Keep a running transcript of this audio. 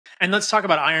And let's talk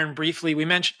about iron briefly. We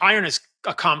mentioned iron is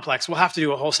a complex. We'll have to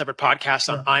do a whole separate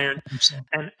podcast on iron. So.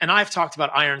 And I've talked about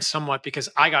iron somewhat because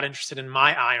I got interested in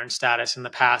my iron status in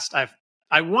the past.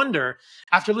 I wonder,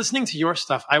 after listening to your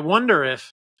stuff, I wonder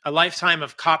if a lifetime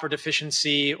of copper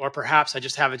deficiency, or perhaps I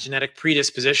just have a genetic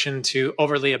predisposition to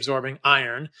overly absorbing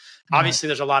iron. Right. Obviously,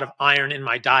 there's a lot of iron in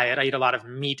my diet. I eat a lot of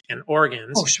meat and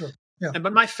organs. Oh, sure. Yeah.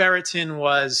 But my ferritin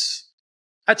was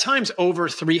at times over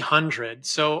 300.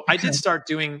 So okay. I did start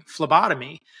doing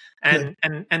phlebotomy. And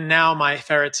now my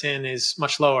ferritin is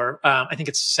much lower. I think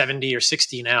it's 70 or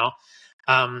 60 now.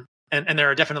 And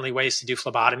there are definitely ways to do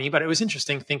phlebotomy, but it was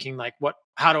interesting thinking like,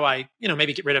 how do I,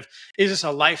 maybe get rid of, is this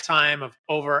a lifetime of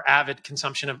over avid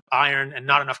consumption of iron and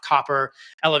not enough copper,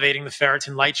 elevating the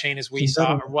ferritin light chain as we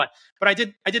saw, or what? But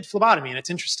I did phlebotomy, and it's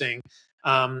interesting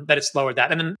that it's lowered that.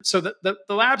 And then, so the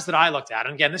labs that I looked at,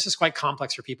 and again, this is quite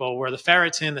complex for people, were the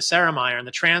ferritin, the serum iron,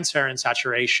 the transferrin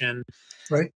saturation.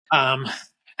 Right.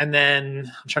 And then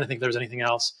I'm trying to think if there's anything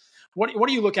else. What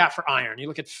do you look at for iron? You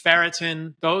look at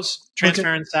ferritin, those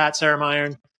transferrin, sat, serum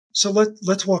iron. So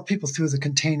let's walk people through the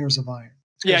containers of iron.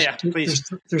 Yeah, please.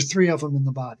 There's 3 of them in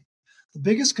the body. The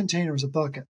biggest container is a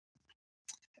bucket.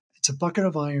 It's a bucket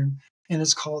of iron, and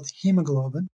it's called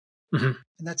hemoglobin, and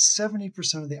that's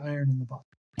 70% of the iron in the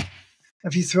body.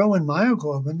 If you throw in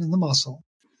myoglobin in the muscle,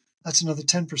 that's another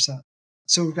 10%.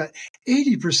 So we've got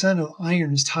 80% of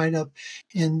iron is tied up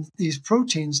in these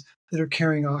proteins that are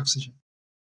carrying oxygen.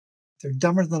 They're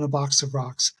dumber than a box of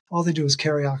rocks. All they do is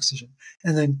carry oxygen,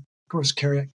 and then, of course,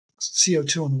 carry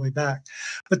CO2 on the way back.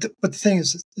 But the thing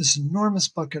is, this enormous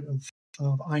bucket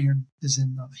of iron is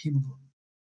in hemoglobin.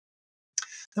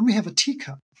 Then we have a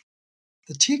teacup.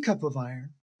 The teacup of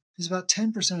iron is about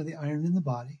 10% of the iron in the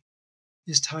body,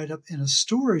 is tied up in a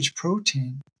storage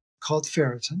protein called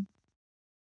ferritin.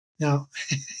 Now,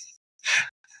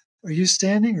 are you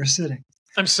standing or sitting?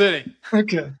 I'm sitting.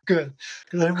 Okay, good.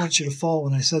 Because I didn't want you to fall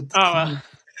when I said that.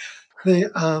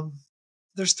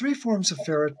 There's 3 forms of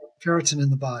ferritin in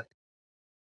the body.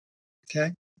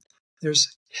 Okay?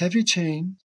 There's heavy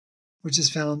chain, which is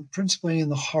found principally in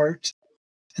the heart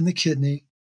and the kidney,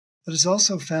 but it's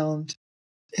also found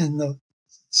in the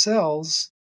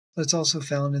cells, but it's also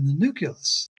found in the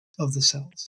nucleus of the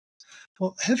cells.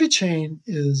 Well, heavy chain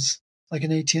is like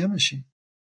an ATM machine.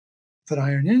 Put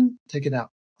iron in, take it out.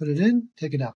 Put it in,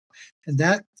 take it out. And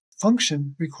that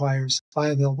function requires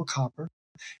bioavailable copper.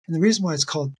 And the reason why it's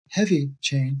called heavy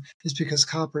chain is because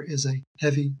copper is a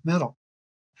heavy metal.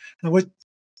 Now,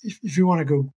 if you want to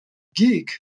go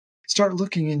geek, start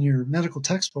looking in your medical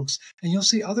textbooks, and you'll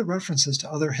see other references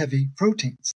to other heavy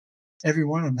proteins. Every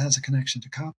one of them has a connection to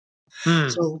copper.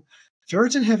 So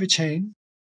ferritin heavy chain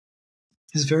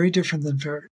is very different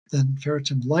than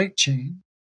ferritin light chain.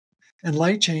 And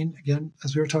light chain, again,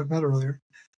 as we were talking about earlier,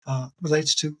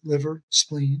 relates to liver,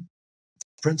 spleen,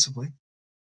 principally.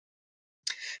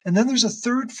 And then there's a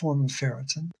third form of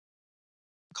ferritin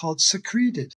called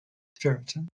secreted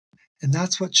ferritin, and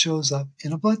that's what shows up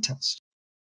in a blood test,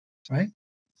 right?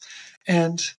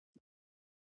 And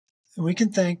we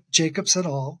can thank Jacobs et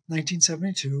al.,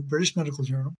 1972, British Medical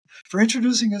Journal, for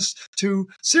introducing us to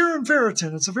serum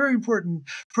ferritin. It's a very important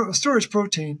storage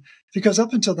protein, because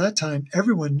up until that time,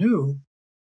 everyone knew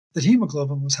that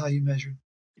hemoglobin was how you measured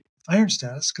iron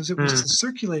status, because it was the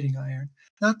circulating iron,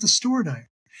 not the stored iron.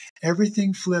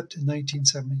 Everything flipped in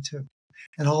 1972,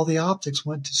 and all the optics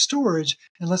went to storage,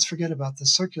 and let's forget about the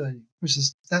circulating,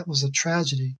 that was a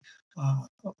tragedy of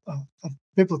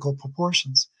biblical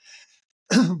proportions.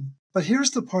 But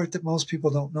here's the part that most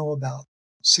people don't know about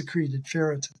secreted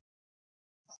ferritin.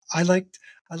 I like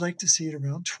to see it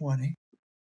around 20.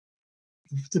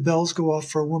 The bells go off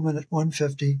for a woman at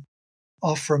 150,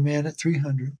 off for a man at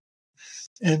 300.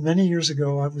 And many years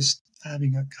ago, I was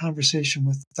having a conversation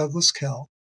with Douglas Kell,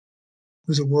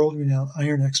 who's a world-renowned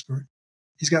iron expert.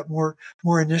 He's got more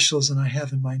initials than I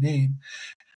have in my name.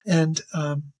 And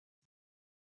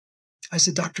I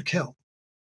said, Dr. Kell,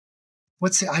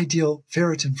 what's the ideal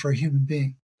ferritin for a human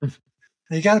being? And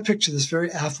you got to picture this very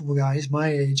affable guy. He's my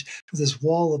age, with this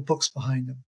wall of books behind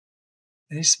him.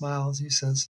 And he smiles. And he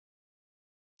says,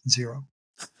 0.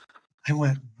 I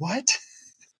went, what?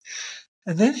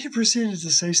 And then he proceeded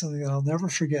to say something that I'll never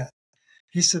forget.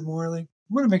 He said, Morley, I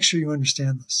want to make sure you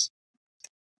understand this.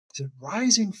 He said,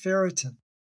 rising ferritin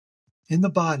in the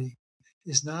body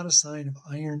is not a sign of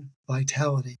iron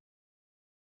vitality.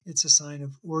 It's a sign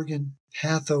of organ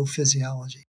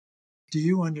pathophysiology. Do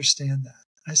you understand that?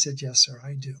 I said, yes, sir,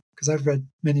 I do, because I've read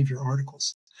many of your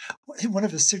articles. One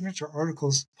of his signature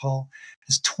articles, Paul,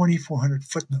 has 2,400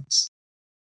 footnotes.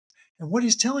 And what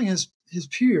he's telling his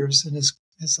peers and his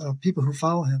people who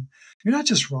follow him, you're not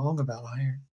just wrong about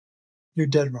iron. you're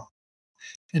dead wrong.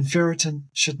 And ferritin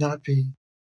should not be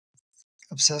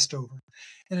obsessed over.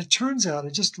 And it turns out, I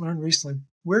just learned recently,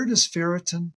 where does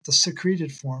ferritin, the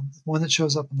secreted form, the one that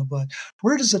shows up in the blood,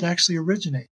 where does it actually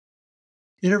originate?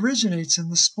 It originates in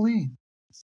the spleen.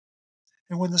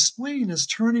 And when the spleen is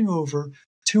turning over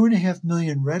 2.5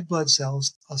 million red blood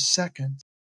cells a second,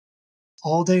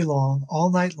 all day long, all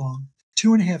night long,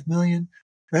 2.5 million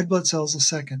red blood cells a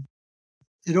second,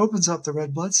 it opens up the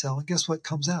red blood cell, and guess what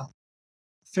comes out?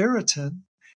 Ferritin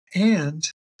and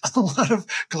a lot of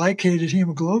glycated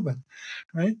hemoglobin,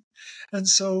 right? And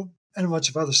a bunch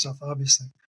of other stuff, obviously.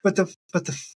 But the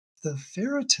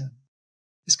ferritin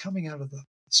is coming out of the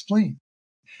spleen.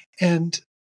 And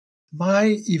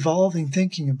my evolving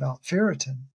thinking about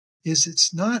ferritin is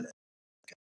it's not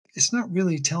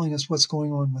really telling us what's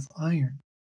going on with iron.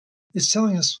 It's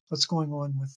telling us what's going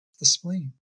on with the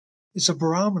spleen. It's a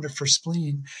barometer for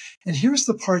spleen. And here's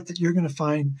the part that you're going to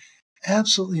find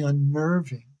absolutely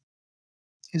unnerving,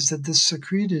 is that this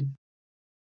secreted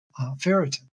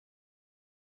ferritin,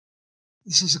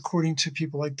 this is according to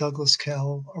people like Douglas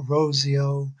Kell,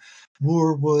 Orozio,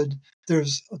 Moorwood.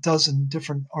 There's a dozen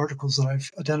different articles that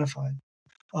I've identified.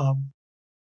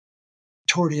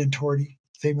 Torty and Torty,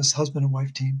 famous husband and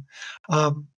wife team.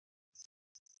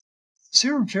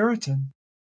 Serum ferritin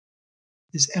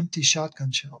is empty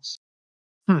shotgun shells.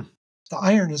 The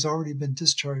iron has already been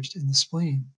discharged in the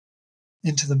spleen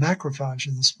into the macrophage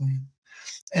of the spleen.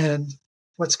 And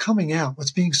what's coming out,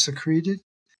 what's being secreted,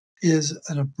 is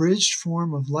an abridged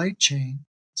form of light chain.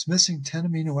 It's missing 10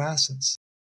 amino acids.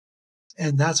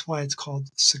 And that's why it's called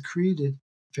secreted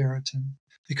ferritin,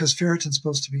 because ferritin's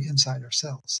supposed to be inside our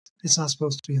cells. It's not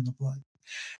supposed to be in the blood.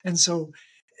 And so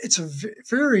it's a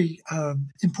very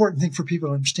important thing for people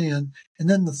to understand. And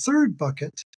then the third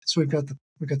bucket, so we've got the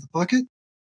bucket,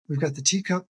 we've got the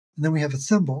teacup, and then we have a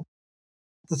thimble.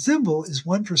 The thimble is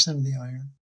 1% of the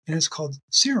iron, and it's called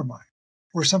serum iron,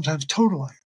 or sometimes total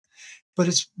iron. But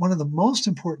it's one of the most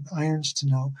important irons to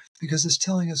know because it's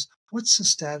telling us what's the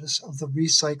status of the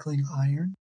recycling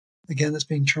iron. Again, that's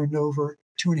being turned over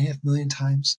 2.5 million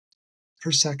times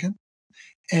per second.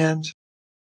 And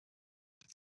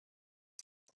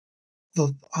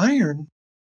the iron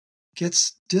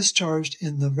gets discharged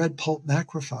in the red pulp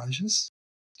macrophages.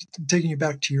 I'm taking you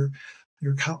back to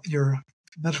your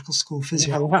medical school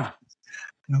physiology. Yeah.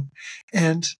 You know,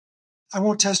 and I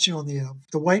won't test you on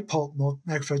the white pulp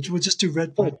macrophage. We'll just do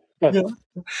red pulp. Good.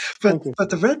 Yeah. But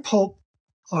the red pulp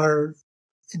are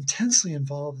intensely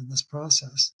involved in this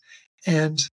process,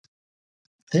 and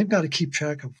they've got to keep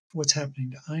track of what's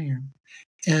happening to iron.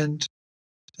 And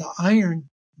the iron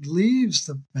leaves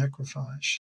the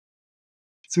macrophage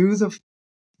through the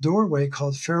doorway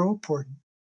called ferroportin,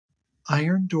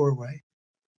 iron doorway.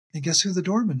 And guess who the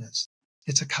doorman is?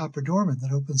 It's a copper doorman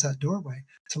that opens that doorway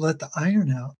to let the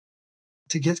iron out,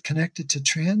 to get connected to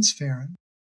transferrin,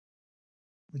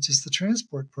 which is the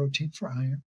transport protein for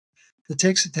iron, that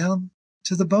takes it down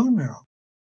to the bone marrow.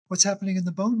 What's happening in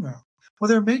the bone marrow? Well,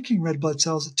 they're making red blood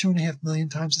cells at 2.5 million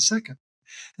times a second.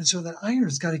 And so that iron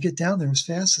has got to get down there as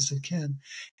fast as it can.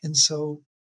 And so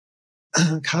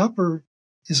copper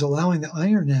is allowing the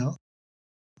iron out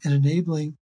and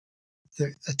enabling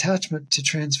the attachment to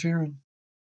transferrin.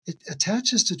 It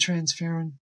attaches to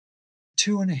transferrin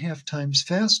 2.5 times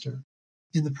faster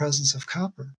in the presence of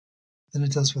copper than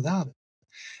it does without it.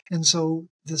 And so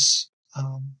this,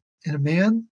 in a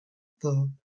man, the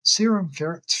serum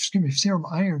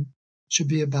iron should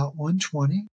be about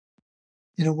 120.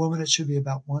 In a woman, it should be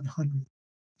about 100.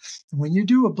 And when you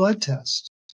do a blood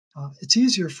test, it's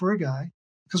easier for a guy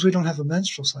because we don't have a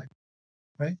menstrual cycle,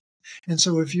 right? And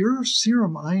so if your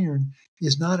serum iron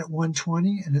is not at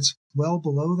 120 and it's well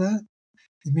below that,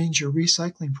 it means your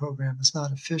recycling program is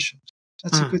not efficient.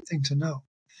 That's a good thing to know.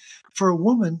 For a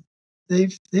woman,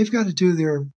 they've got to do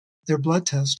their blood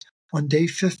test on day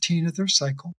 15 of their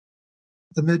cycle,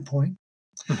 the midpoint.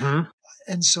 Mm-hmm.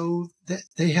 And so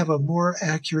they have a more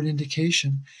accurate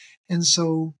indication. And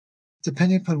so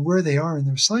depending upon where they are in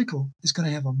their cycle is going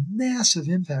to have a massive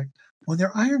impact on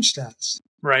their iron status.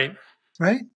 Right.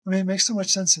 Right? I mean, it makes so much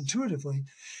sense intuitively.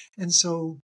 And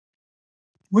so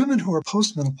women who are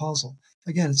postmenopausal,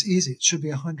 again, it's easy. It should be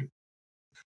 100.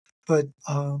 But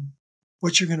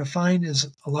what you're going to find is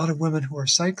a lot of women who are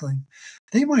cycling,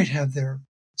 they might have their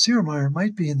serum iron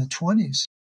might be in the 20s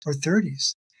or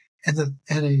 30s. And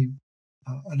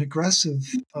an aggressive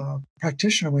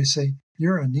practitioner might say,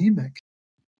 you're anemic,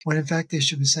 when in fact they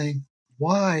should be saying,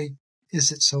 why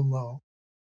is it so low?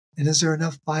 And is there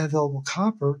enough bioavailable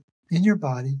copper in your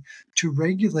body to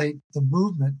regulate the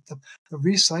movement, the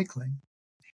recycling,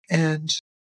 and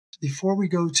before we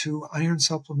go to iron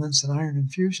supplements and iron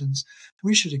infusions,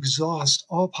 we should exhaust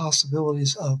all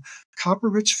possibilities of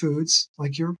copper-rich foods,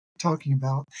 like you're talking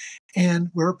about, and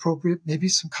where appropriate, maybe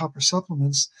some copper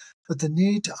supplements. But the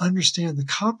need to understand the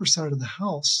copper side of the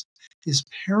house is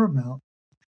paramount.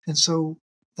 And so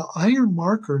the iron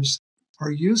markers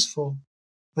are useful,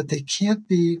 but they can't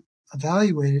be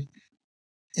evaluated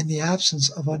in the absence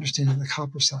of understanding the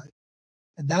copper side.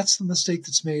 And that's the mistake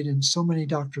that's made in so many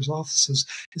doctors' offices,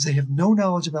 is they have no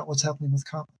knowledge about what's happening with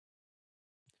copper.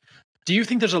 Do you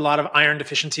think there's a lot of iron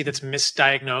deficiency that's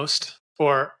misdiagnosed?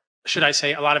 Or should I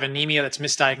say a lot of anemia that's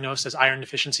misdiagnosed as iron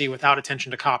deficiency without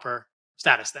attention to copper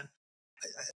status then?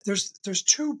 There's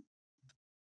two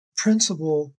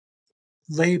principal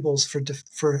labels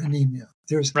for anemia.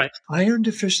 There's Right. iron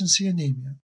deficiency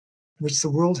anemia, which the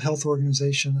World Health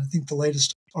Organization, I think the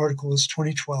latest article is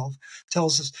 2012,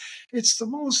 tells us it's the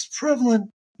most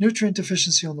prevalent nutrient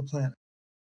deficiency on the planet.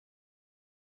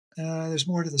 There's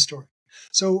more to the story.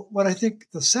 So what I think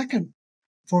the second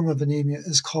form of anemia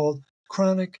is called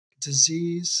chronic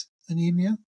disease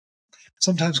anemia,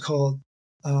 sometimes called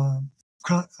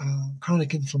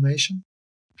chronic inflammation.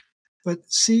 But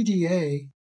CDA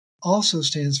also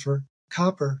stands for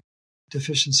copper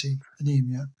deficiency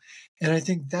anemia. And I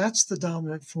think that's the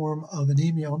dominant form of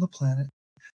anemia on the planet,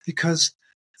 because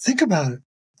think about it.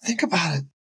 Think about it.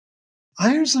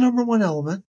 Iron's the number one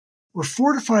element. We're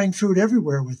fortifying food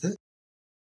everywhere with it.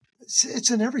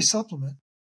 It's in every supplement.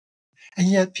 And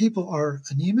yet people are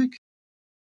anemic?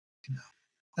 No,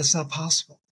 that's not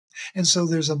possible. And so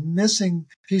there's a missing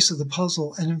piece of the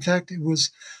puzzle. And in fact, it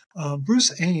was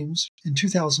Bruce Ames in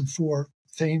 2004,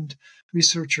 famed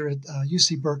researcher at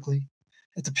UC Berkeley.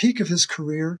 At the peak of his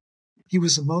career, he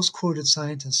was the most quoted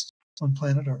scientist on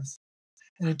planet Earth.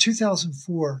 And in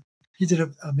 2004, he did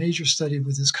a major study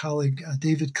with his colleague,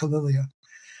 David Kalilia,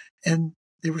 and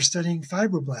they were studying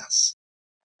fibroblasts.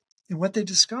 And what they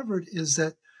discovered is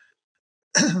that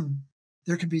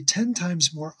there can be 10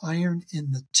 times more iron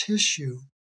in the tissue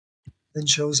than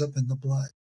shows up in the blood.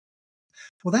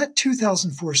 Well, that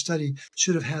 2004 study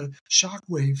should have had a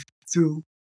shockwave through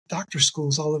doctor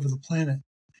schools all over the planet.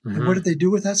 Mm-hmm. And what did they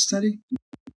do with that study?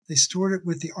 They stored it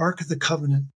with the Ark of the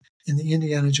Covenant in the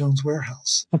Indiana Jones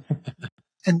warehouse.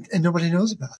 and nobody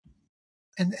knows about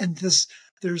it. And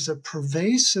there's a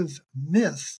pervasive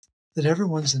myth that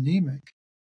everyone's anemic,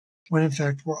 when in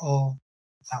fact we're all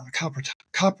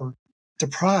copper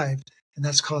deprived, and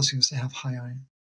that's causing us to have high iron.